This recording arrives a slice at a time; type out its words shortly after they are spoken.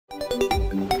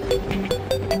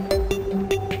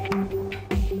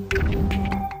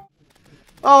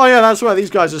Oh yeah, that's where these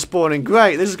guys are spawning.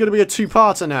 Great, this is going to be a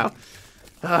two-parter now.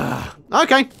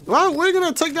 Okay, well, we're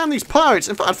going to take down these pirates.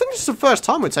 In fact, I think this is the first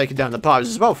time we're taking down the pirates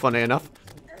as well, funny enough.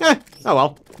 Yeah, oh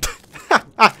well.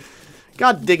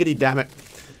 God diggity damn it.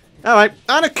 Alright,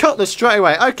 and a cutlass straight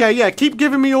away. Okay, yeah, keep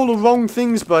giving me all the wrong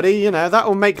things, buddy. You know, that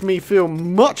will make me feel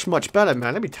much, much better,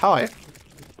 man. Let me tell you.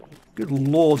 Good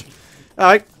lord.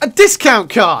 Alright, a discount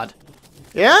card.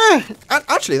 Yeah,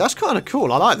 actually, that's kind of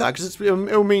cool. I like that, because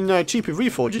it'll mean cheaper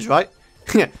reforges, right?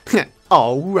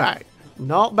 Alright.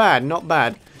 Not bad, not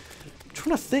bad. I'm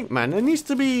trying to think, man. There needs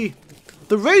to be...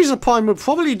 The Razor Pine would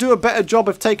probably do a better job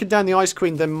of taking down the Ice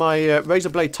Queen than my Razor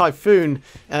Blade Typhoon.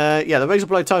 Yeah, the Razor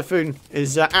Blade Typhoon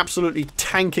is absolutely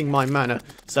tanking my mana.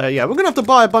 So yeah, we're going to have to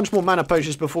buy a bunch more mana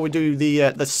potions before we do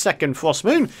the second Frost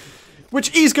Moon.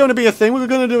 Which is going to be a thing. We're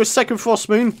going to do a second Frost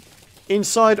Moon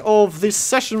inside of this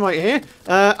session right here.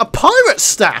 A Pirate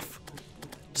Staff!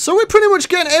 So we're pretty much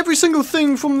getting every single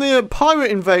thing from the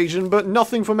Pirate Invasion, but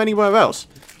nothing from anywhere else.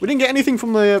 We didn't get anything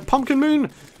from the Pumpkin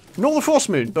Moon, nor the Frost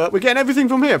Moon, but we're getting everything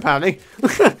from here, apparently.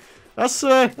 That's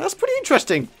pretty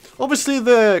interesting. Obviously,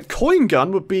 the coin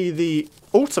gun would be the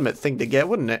ultimate thing to get,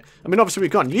 wouldn't it? I mean, obviously, we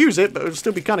can't use it, but it would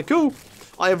still be kind of cool.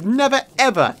 I have never,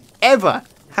 ever, ever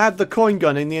had the coin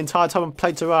gun in the entire time I've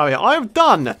played Terraria. I have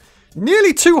done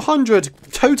nearly 200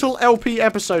 total LP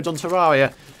episodes on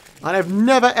Terraria, and I've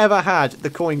never, ever had the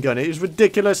coin gun. It is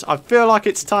ridiculous. I feel like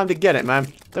it's time to get it, man.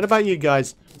 Don't know about you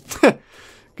guys.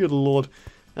 Good lord.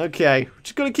 Okay,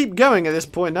 just gotta keep going at this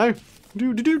point now.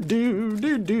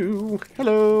 Do.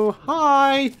 Hello,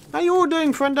 hi. How you all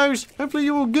doing, friendos? Hopefully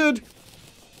you're all good.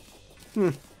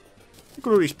 Look at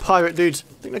all these pirate dudes.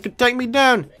 Think they could take me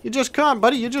down. You just can't,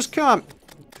 buddy. You just can't.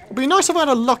 It'd be nice if I had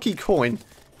a lucky coin.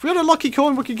 If we had a lucky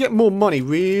coin, we could get more money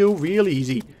real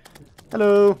easy.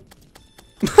 Hello.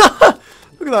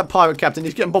 Look at that pirate captain.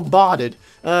 He's getting bombarded.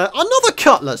 Another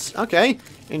cutlass. Okay,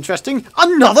 interesting.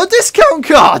 Another discount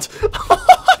card.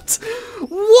 What?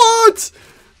 What?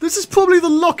 This is probably the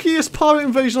luckiest pirate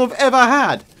invasion I've ever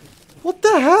had. What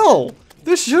the hell?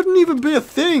 This shouldn't even be a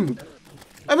thing.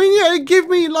 I mean, yeah, it'd give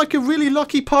me like a really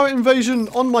lucky pirate invasion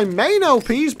on my main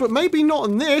LPs, but maybe not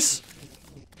on this.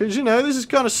 Because, you know, this is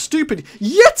kind of stupid.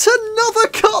 Yet another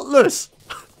cutlass!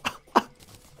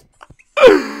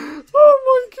 Oh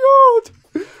my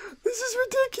god! This is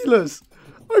ridiculous.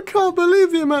 I can't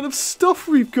believe the amount of stuff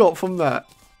we've got from that.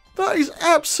 That is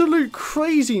absolute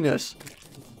craziness.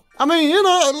 I mean, you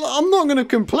know, I'm not going to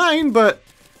complain, but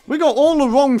we got all the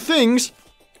wrong things.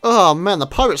 Oh man, the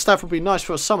pirate staff would be nice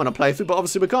for a summoner playthrough, but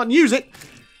obviously we can't use it.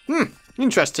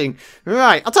 Interesting.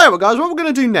 Right, I'll tell you what, guys, what we're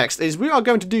going to do next is we are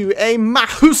going to do a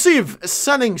massive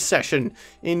selling session.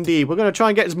 Indeed, we're going to try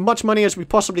and get as much money as we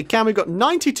possibly can. We've got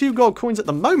 92 gold coins at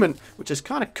the moment, which is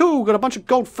kind of cool. We've got a bunch of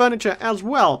gold furniture as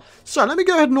well. So let me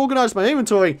go ahead and organize my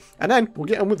inventory, and then we'll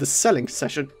get on with the selling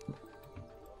session.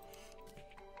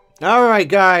 Alright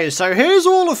guys, so here's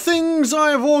all the things I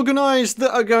have organised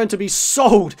that are going to be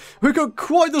sold. We've got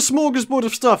quite the smorgasbord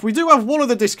of stuff. We do have one of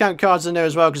the discount cards in there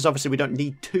as well, because obviously we don't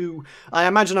need two. I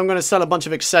imagine I'm going to sell a bunch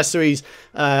of accessories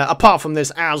apart from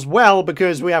this as well,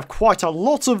 because we have quite a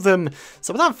lot of them.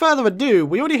 So without further ado,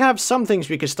 we already have some things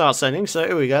we can start selling. So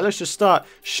here we go, let's just start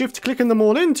shift-clicking them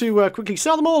all in to quickly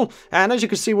sell them all. And as you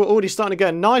can see, we're already starting to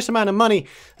get a nice amount of money.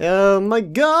 Oh my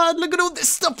god, look at all this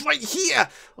stuff right here.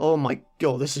 Oh my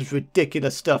god, this is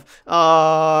ridiculous stuff.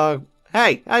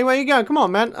 Hey, where you going? Come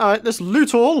on, man. Alright, let's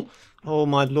loot all. Oh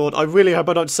my lord, I really hope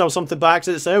I don't sell something by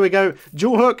accident. So here we go.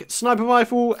 Dual hook, sniper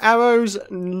rifle, arrows,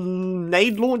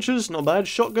 nade launchers, not bad.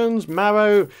 Shotguns,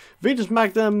 marrow, Venus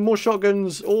Magnum, more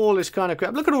shotguns, all this kind of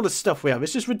crap. Look at all the stuff we have.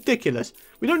 It's just ridiculous.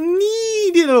 We don't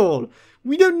need it all.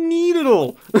 We don't need it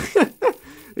all.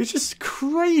 It's just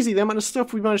crazy the amount of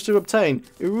stuff we managed to obtain.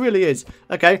 It really is.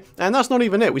 Okay, and that's not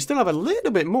even it. We still have a little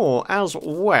bit more as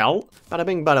well. Bada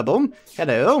bing, bada boom.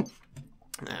 Hello.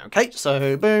 Okay,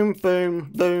 so boom,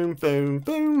 boom, boom, boom,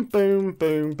 boom, boom,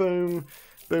 boom, boom,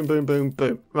 boom, boom, boom,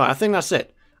 boom. Right, I think that's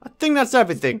it. I think that's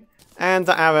everything. And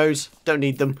the arrows, don't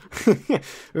need them.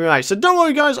 Right, so don't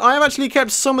worry guys, I have actually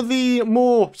kept some of the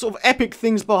more sort of epic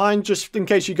things behind, just in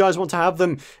case you guys want to have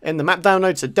them in the map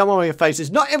download, so don't worry your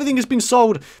faces. Not everything has been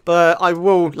sold, but I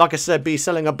will, like I said, be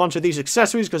selling a bunch of these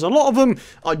accessories, because a lot of them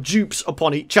are dupes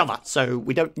upon each other, so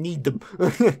we don't need them.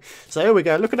 So here we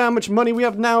go, look at how much money we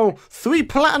have now. 3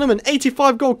 platinum and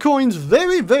 85 gold coins,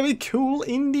 very, very cool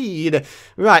indeed.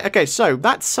 Right, okay, so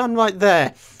that's sun right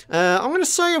there. I'm going to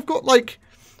say I've got like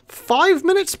 5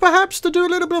 minutes perhaps to do a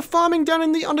little bit of farming down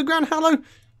in the underground hollow.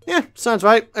 Yeah, sounds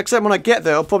right. Except when I get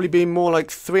there, it'll probably be more like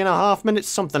 3.5 minutes,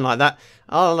 something like that.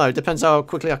 I don't know. Depends how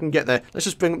quickly I can get there. Let's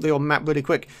just bring up the old map really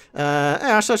quick.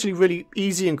 Yeah, it's actually really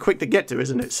easy and quick to get to,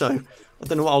 isn't it? So, I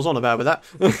don't know what I was on about with that.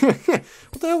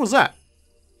 What the hell was that?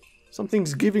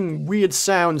 Something's giving weird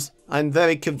sounds. I'm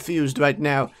very confused right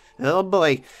now. Oh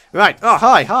boy. Right. Oh,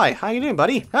 hi. How you doing,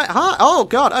 buddy? Hi. Oh,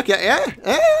 God. Okay. Yeah,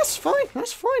 that's fine.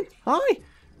 That's fine. Hi.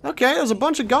 Okay, there's a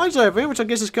bunch of guys over here, which I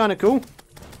guess is kind of cool.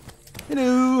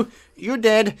 Hello, you're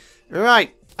dead.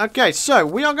 Right, okay, so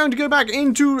we are going to go back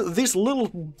into this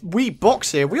little wee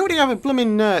box here. We already have a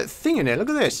blooming thing in here. Look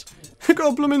at this. We've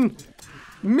got a blooming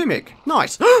mimic.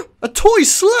 Nice. A toy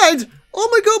sled! Oh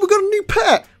my god, we've got a new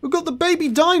pet. We've got the baby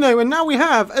dino, and now we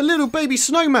have a little baby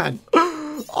snowman.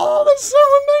 Oh, that's so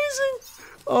amazing.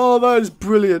 Oh, that is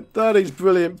brilliant. That is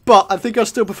brilliant. But I think I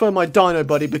still prefer my dino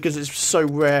buddy because it's so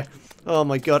rare. Oh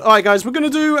my god. Alright guys, we're going to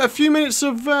do a few minutes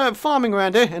of farming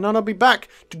around here, and then I'll be back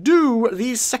to do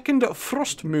the second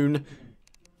frost moon.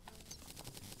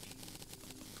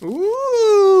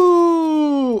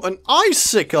 Ooh, an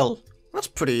icicle. That's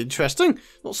pretty interesting.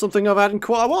 Not something I've had in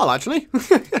quite a while, actually.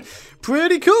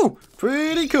 Pretty cool.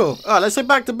 Pretty cool. Alright, let's head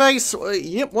back to base.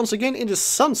 Yep, once again into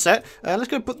sunset. Let's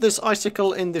go put this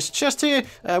icicle in this chest here.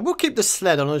 We'll keep the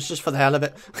sled on us just for the hell of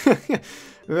it.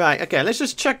 Right, okay, let's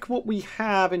just check what we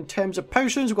have in terms of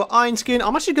potions. We've got iron skin.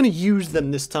 I'm actually going to use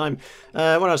them this time.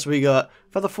 What else have we got?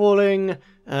 Feather falling.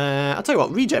 I'll tell you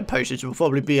what, regen potions will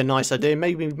probably be a nice idea.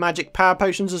 Maybe magic power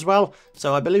potions as well.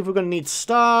 So I believe we're going to need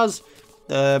stars.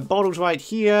 The bottles right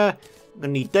here. We're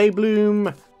going to need day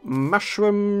bloom,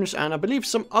 mushrooms, and I believe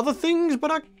some other things,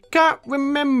 but I can't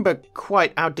remember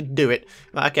quite how to do it.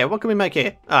 Right, okay, what can we make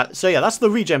here? So yeah, that's the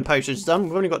regen potions done.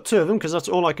 We've only got 2 of them because that's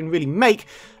all I can really make.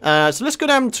 So let's go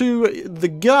down to the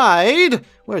guide.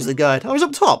 Where's the guide? Oh, he's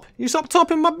up top. He's up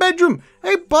top in my bedroom.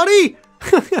 Hey, buddy.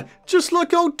 Just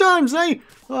like old times, eh?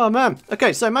 Oh, man.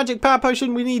 Okay, so magic power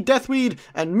potion. We need deathweed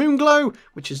and moonglow,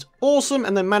 which is awesome.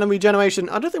 And then mana regeneration.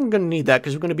 I don't think we're going to need that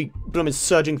because we're going to be blooming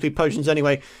surging through potions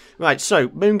anyway. Right, so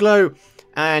moonglow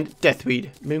and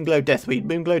deathweed. Moonglow, deathweed.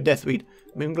 Moonglow, deathweed.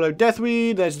 Moonglow,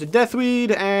 deathweed. There's the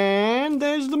deathweed. And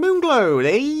there's the moonglow.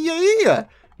 Yeah.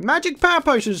 Magic power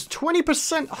potions.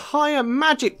 20% higher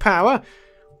magic power.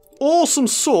 Awesome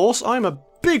source. I'm a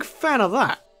big fan of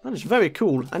that. That is very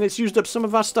cool. And it's used up some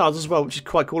of our stars as well, which is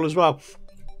quite cool as well.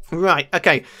 Right,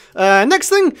 okay. Next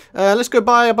thing, let's go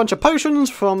buy a bunch of potions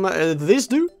from this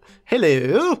dude.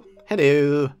 Hello.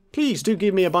 Hello. Please do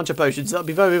give me a bunch of potions. That would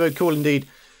be very, very cool indeed.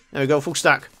 There we go, full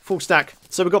stack. Full stack.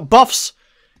 So we've got buffs,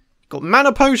 got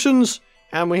mana potions,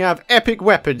 and we have epic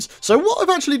weapons. So what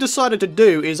I've actually decided to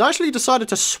do is I actually decided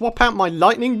to swap out my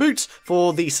lightning boots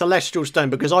for the celestial stone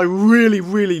because I really,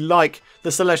 really like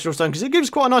the celestial stone because it gives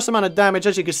quite a nice amount of damage.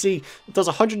 As you can see, it does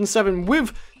 107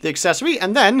 with the accessory,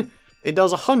 and then it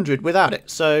does 100 without it.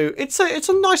 So it's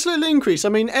a nice little increase. I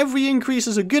mean, every increase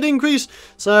is a good increase.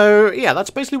 So yeah,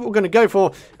 that's basically what we're going to go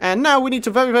for. And now we need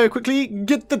to very, very quickly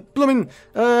get the blooming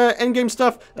endgame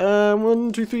stuff.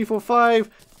 1, 2, 3, 4, 5.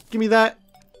 Give me that.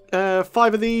 5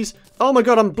 of these. Oh my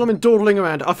god, I'm blooming dawdling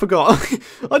around. I forgot.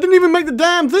 I didn't even make the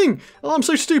damn thing. Oh, I'm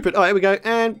so stupid. Alright, here we go.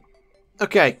 And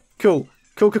okay, cool.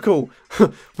 Cool.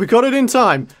 We got it in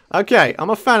time. Okay,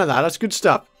 I'm a fan of that. That's good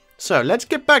stuff. So let's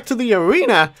get back to the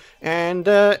arena, and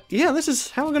yeah, this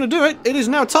is how we're going to do it. It is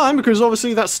now time, because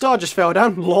obviously that star just fell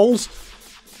down. Lols.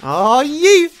 Ah,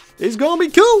 yeah, it's going to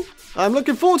be cool. I'm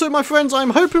looking forward to it, my friends.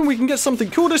 I'm hoping we can get something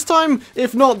cool this time.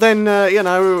 If not, then, you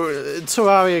know,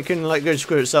 Terraria can, like, go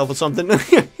screw itself or something.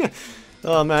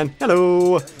 Oh, man.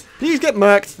 Hello. Please get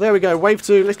murked. There we go. Wave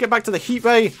 2. Let's get back to the heat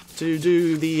ray to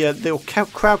do the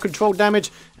crowd control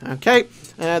damage. Okay.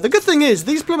 The good thing is,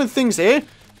 these blooming things here,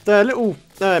 the little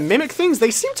mimic things, they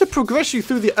seem to progress you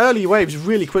through the early waves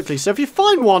really quickly. So if you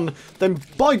find one, then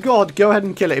by God, go ahead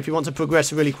and kill it if you want to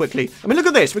progress really quickly. I mean, look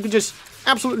at this. We can just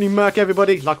absolutely murk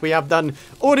everybody like we have done.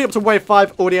 Already up to wave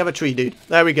 5. Already have a tree dude.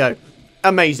 There we go.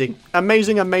 Amazing.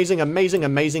 Amazing, amazing, amazing,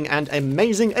 amazing, and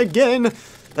amazing again.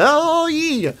 Oh,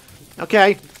 yeah.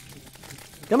 Okay.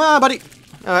 Come on, buddy.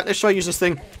 Alright, let's try use this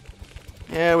thing.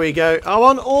 There we go. I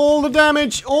want all the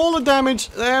damage. All the damage.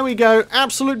 There we go.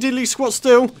 Absolute diddly squat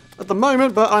still at the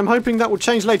moment, but I'm hoping that will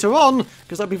change later on,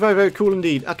 because that'd be very, very cool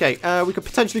indeed. Okay, we could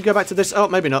potentially go back to this. Oh,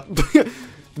 maybe not.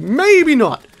 Maybe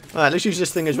not. Alright, let's use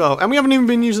this thing as well. And we haven't even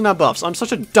been using our buffs. I'm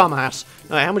such a dumbass.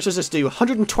 Alright, how much does this do?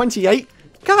 128?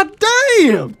 God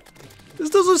damn! This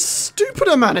does a stupid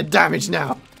amount of damage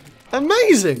now.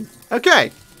 Amazing.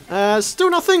 Okay. Still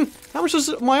nothing. How much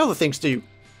does my other things do?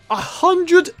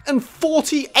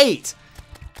 148.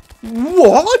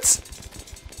 What?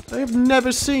 I have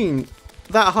never seen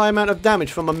that high amount of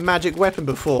damage from a magic weapon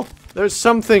before. There's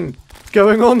something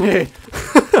going on here.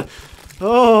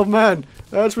 Oh, man.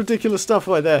 That's ridiculous stuff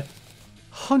right there.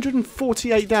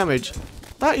 148 damage.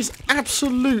 That is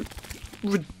absolute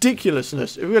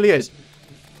ridiculousness. It really is.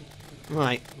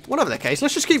 Right. Whatever the case,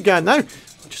 let's just keep going, though.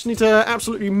 Just need to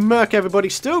absolutely murk everybody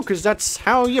still, because that's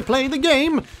how you play the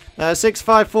game. 6,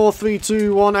 5, 4, 3,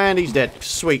 2, 1, and he's dead.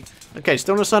 Sweet. Okay,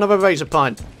 still no sign of a razor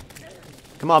pine.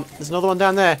 Come on, there's another one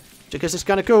down there. Because it's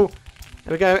kind of cool.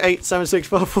 There we go. 8, 7, 6,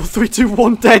 5, 4, 3, 2,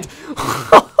 1, dead.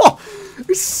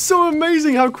 It's so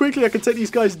amazing how quickly I can take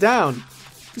these guys down.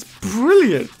 It's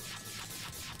brilliant.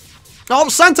 Oh,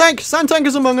 sand tank! Sand tank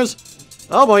is among us.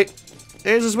 Oh boy.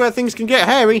 This is where things can get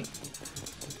hairy.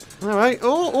 Alright,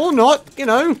 or not, you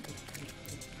know.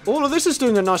 All of this is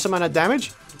doing a nice amount of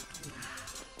damage.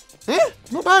 Yeah,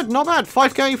 not bad, not bad.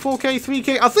 5k, 4k,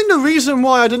 3k. I think the reason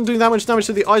why I didn't do that much damage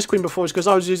to the Ice Queen before is because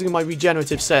I was using my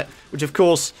regenerative set, which of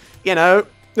course, you know,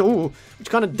 which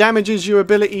kind of damages your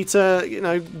ability to, you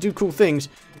know, do cool things.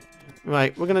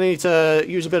 Right, we're going to need to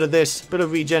use a bit of this, bit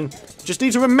of regen. Just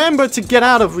need to remember to get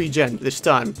out of regen this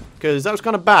time, because that was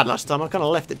kind of bad last time. I kind of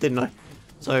left it, didn't I?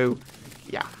 So,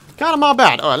 yeah, kind of my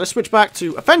bad. Alright, let's switch back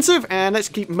to offensive, and let's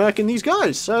keep murking these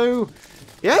guys. So,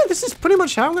 yeah, this is pretty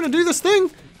much how I'm going to do this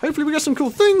thing. Hopefully we get some cool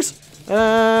things.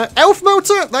 Elf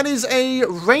Melter, that is a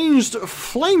ranged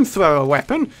flamethrower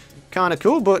weapon. Kind of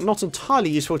cool, but not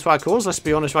entirely useful to our cause, let's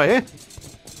be honest right here.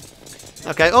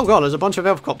 Okay, oh god, there's a bunch of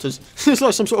elf copters. It's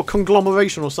like some sort of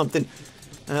conglomeration or something.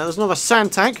 There's another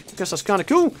sand tank. I guess that's kind of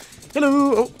cool.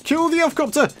 Hello! Oh, kill the elf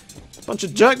copter! Bunch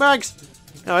of jerkbags.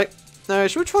 Alright,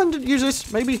 should we try and use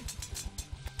this, maybe?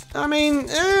 I mean,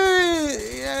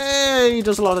 yeah, he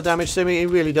does a lot of damage to me, he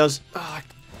really does. Oh,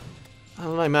 I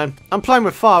don't know, man. I'm playing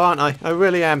with fire, aren't I? I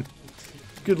really am.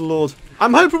 Good lord.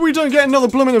 I'm hoping we don't get another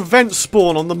blooming event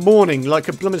spawn on the morning, like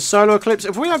a blooming solar eclipse.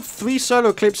 If we have 3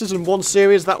 solar eclipses in one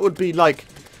series, that would be, like,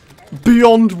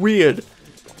 beyond weird.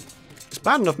 It's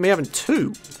bad enough me having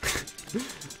 2.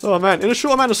 Oh, man. In a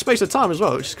short amount of space of time as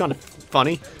well, which is kind of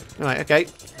funny. Alright, okay.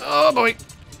 Oh, boy.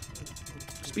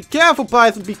 Just be careful,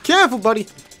 Python. Be careful, buddy.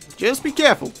 Just be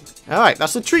careful. Alright,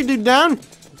 that's the tree dude down.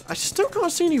 I still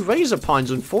can't see any razor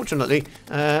pines, unfortunately.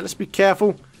 Let's be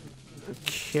careful.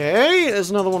 Okay, there's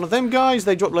another one of them guys.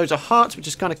 They drop loads of hearts, which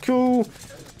is kind of cool.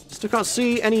 Still can't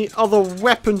see any other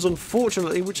weapons,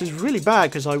 unfortunately, which is really bad,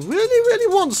 because I really,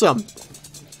 really want some.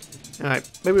 Alright,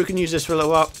 maybe we can use this for a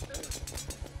little while.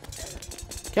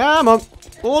 Come on.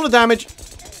 All the damage.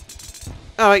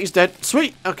 Alright, he's dead.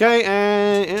 Sweet. Okay,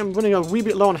 and I'm running a wee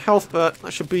bit low on health, but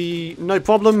that should be no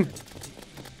problem.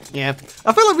 Yeah,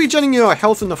 I feel like regenerating your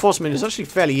health in the Frostmoon is actually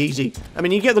fairly easy. I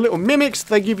mean, you get the little mimics,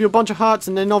 they give you a bunch of hearts,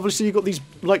 and then obviously you've got these,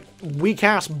 like,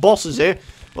 weak-ass bosses here.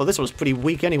 Well, this one's pretty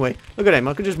weak anyway. Look at him,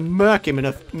 I could just murk him in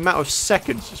a matter of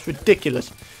seconds. It's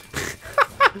ridiculous.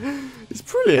 It's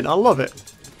brilliant, I love it.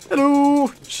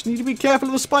 Hello! Just need to be careful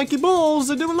of the spiky balls,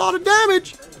 they do a lot of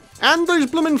damage. And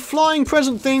those blooming flying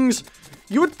present things.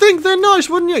 You would think they're nice,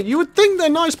 wouldn't you? You would think they're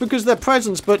nice because they're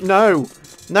presents, but no.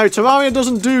 No, Terraria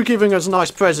doesn't do giving us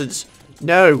nice presents.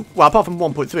 No. Well, apart from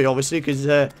 1.3, obviously, because,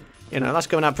 you know, that's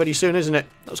coming out pretty soon, isn't it?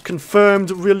 That was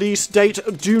confirmed release date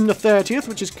June the 30th,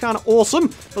 which is kind of awesome.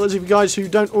 For those of you guys who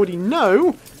don't already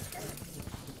know.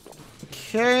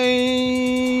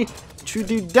 Okay. Two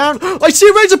dude down. I see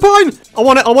a razor pine! I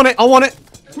want it, I want it, I want it.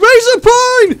 Razor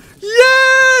pine!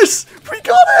 Yes! We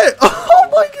got it! Oh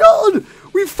my god!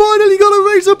 We finally got a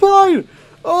razor pine!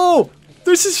 Oh,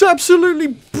 this is absolutely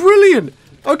brilliant!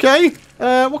 Okay,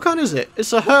 what kind is it?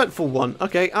 It's a hurtful one.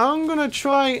 Okay, I'm gonna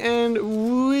try and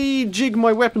rejig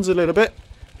my weapons a little bit.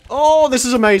 Oh, this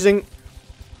is amazing.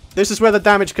 This is where the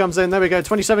damage comes in. There we go.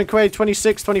 27 quid,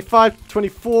 26, 25,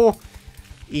 24.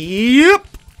 Yep.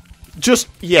 Just,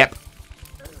 yep.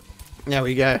 There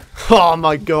we go. Oh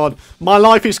my god. My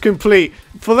life is complete.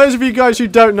 For those of you guys who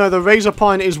don't know, the Razor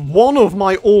Pine is one of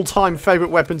my all-time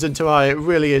favourite weapons in Terraria. It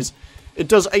really is. It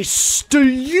does a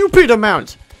stupid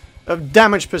amount of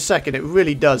damage per second. It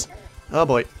really does. Oh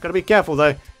boy. Gotta be careful though.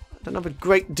 I don't have a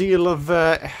great deal of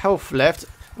health left.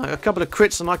 Like a couple of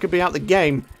crits and I could be out the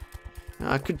game.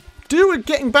 I could do with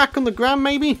getting back on the ground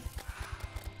maybe.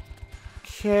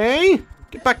 Okay.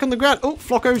 Get back on the ground. Oh,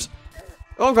 flockos.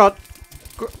 Oh god.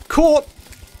 Caught.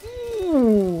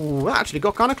 Ooh, that actually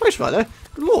got kind of close right there.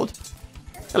 Good lord.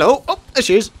 Hello. Oh, there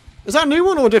she is. Is that a new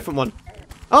one or a different one?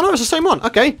 Oh no, it's the same one.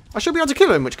 Okay. I should be able to kill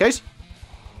her in which case.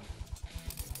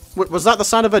 Was that the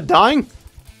sound of her dying?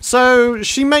 So,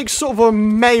 she makes sort of a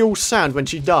male sound when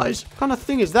she dies. What kind of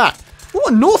thing is that? Oh,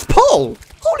 a North Pole!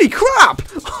 Holy crap!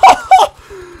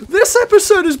 This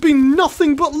episode has been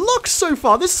nothing but luck so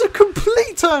far. This is a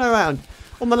complete turnaround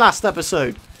on the last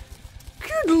episode.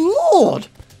 Good lord!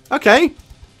 Okay.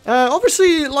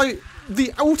 Obviously, like,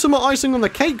 the ultimate icing on the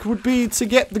cake would be to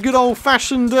get the good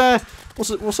old-fashioned, what's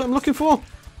it I'm looking for?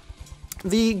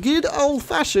 The good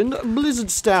old-fashioned blizzard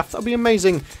staff. That'd be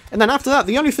amazing. And then after that,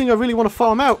 the only thing I really want to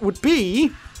farm out would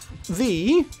be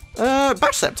the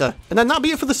Bash Scepter. And then that'd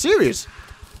be it for the series.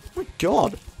 Oh my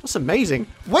god, that's amazing.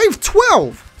 Wave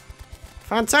 12!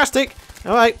 Fantastic.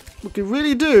 Alright, we could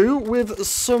really do with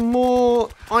some more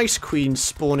Ice Queens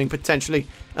spawning, potentially.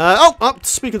 Oh,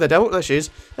 speak of the devil, there she is.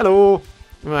 Hello.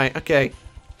 Right, okay.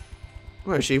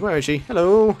 Where is she? Where is she?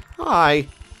 Hello. Hi.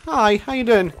 Hi, how you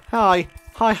doing? Hi.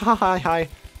 Hi, hi, hi, hi.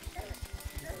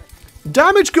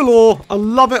 Damage galore! I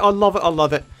love it, I love it, I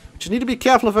love it. Just need to be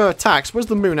careful of her attacks. Where's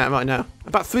the moon at right now?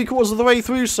 About 3/4 of the way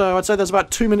through, so I'd say there's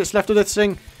about 2 minutes left of this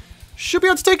thing. Should be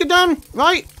able to take it down,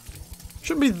 right?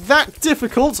 Shouldn't be that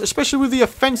difficult, especially with the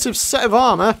offensive set of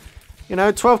armor. You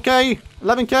know, 12k,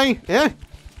 11k, yeah.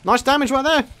 Nice damage right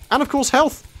there. And of course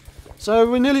health. So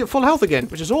we're nearly at full health again,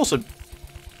 which is awesome.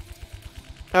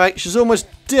 Alright, she's almost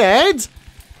dead.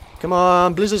 Come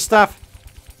on, Blizzard Staff.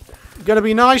 Gonna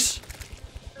be nice.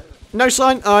 No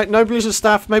sign. Alright, no Blizzard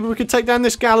Staff. Maybe we could take down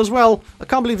this gal as well. I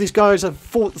can't believe these guys have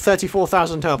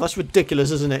 34,000 health. That's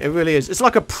ridiculous, isn't it? It really is. It's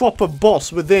like a proper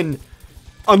boss within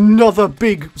another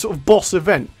big sort of boss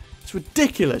event. It's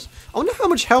ridiculous. I wonder how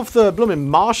much health the blooming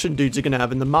Martian dudes are going to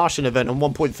have in the Martian event on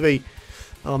 1.3.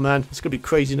 Oh man, it's going to be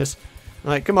craziness.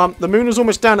 Alright, come on. The moon is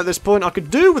almost down at this point. I could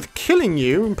do with killing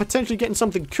you and potentially getting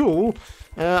something cool.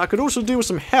 I could also do with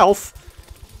some health.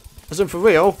 As in for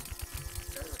real.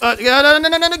 No.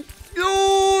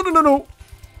 Oh, no.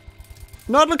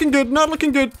 Not looking good, not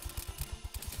looking good.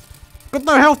 Got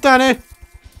no health down here.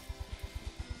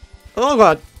 Oh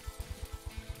god.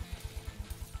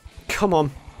 Come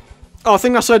on. Oh, I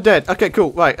think that's her dead. Okay,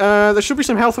 cool. Right, there should be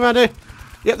some health around here.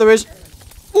 Yep, there is.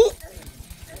 Ooh.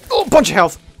 Oh, bunch of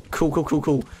health. Cool.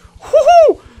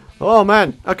 Woohoo! Oh,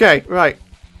 man. Okay, right.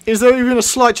 Is there even a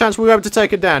slight chance we're able to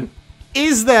take her down?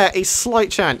 Is there a slight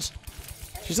chance?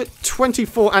 She's at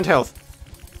 24 and health.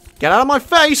 Get out of my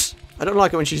face! I don't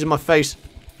like it when she's in my face.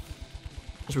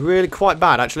 It's really quite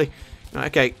bad, actually. Right,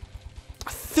 okay. I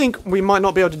think we might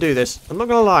not be able to do this. I'm not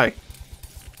going to lie.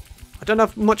 I don't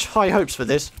have much high hopes for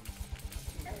this.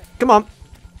 Come on.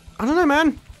 I don't know,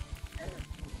 man.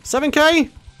 7k?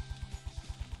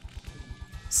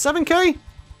 7k?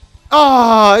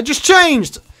 Ah, it just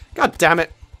changed. God damn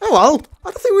it. Oh well,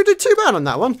 I don't think we did too bad on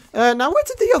that one. Now, where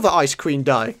did the other Ice Queen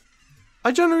die?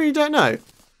 I genuinely don't know.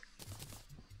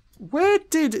 Where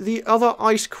did the other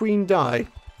Ice Queen die?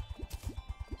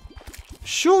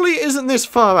 Surely it isn't this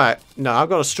far out. No, I've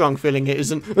got a strong feeling it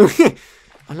isn't.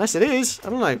 Unless it is. I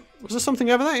don't know. Was there something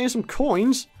over there? Here's some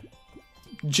coins.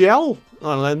 Gel?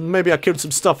 I don't know. Maybe I killed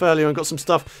some stuff earlier and got some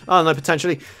stuff. I don't know,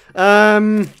 potentially.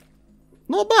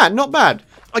 Not bad, not bad.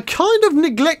 I kind of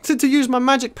neglected to use my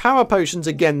magic power potions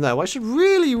again, though. I should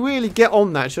really get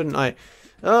on that, shouldn't I?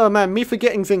 Oh, man, me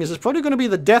forgetting things is probably going to be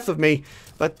the death of me.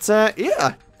 But,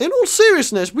 yeah. In all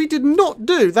seriousness, we did not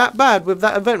do that bad with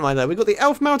that event right there. We got the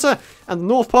Elf Melter and the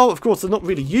North Pole. Of course, they're not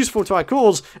really useful to our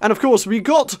cause. And, of course, we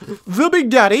got the Big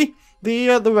Daddy,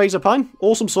 the Razor Pine.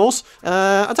 Awesome sauce.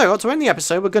 I'll tell you what, to end the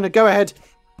episode, we're going to go ahead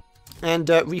and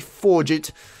reforge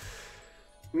it.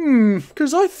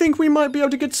 Because I think we might be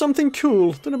able to get something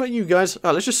cool. Don't know about you guys.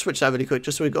 Oh, let's just switch that really quick,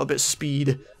 just so we've got a bit of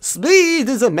speed. Speed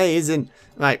is amazing.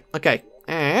 Right, okay.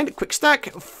 And quick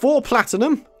stack, 4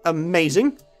 platinum.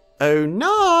 Amazing. Oh,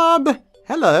 knob.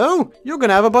 Hello. You're going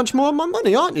to have a bunch more of my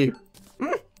money, aren't you?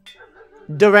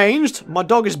 Deranged. My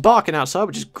dog is barking outside,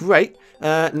 which is great.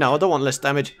 No, I don't want less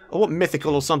damage. I want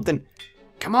mythical or something.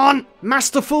 Come on.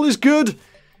 Masterful is good.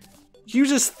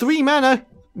 Uses 3 mana.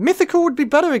 Mythical would be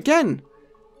better again.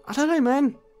 I don't know,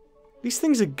 man. These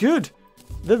things are good.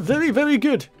 They're very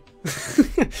good.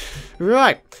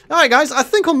 Right. Alright, guys. I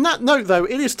think on that note, though,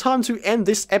 it is time to end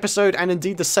this episode and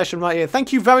indeed the session right here.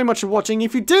 Thank you very much for watching.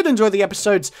 If you did enjoy the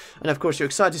episodes, and of course you're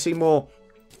excited to see more,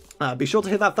 be sure to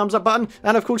hit that thumbs up button.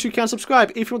 And of course you can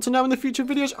subscribe if you want to know when the future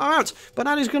videos are out. But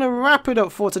that is going to wrap it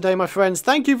up for today, my friends.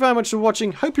 Thank you very much for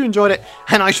watching. Hope you enjoyed it.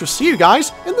 And I shall see you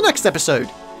guys in the next episode.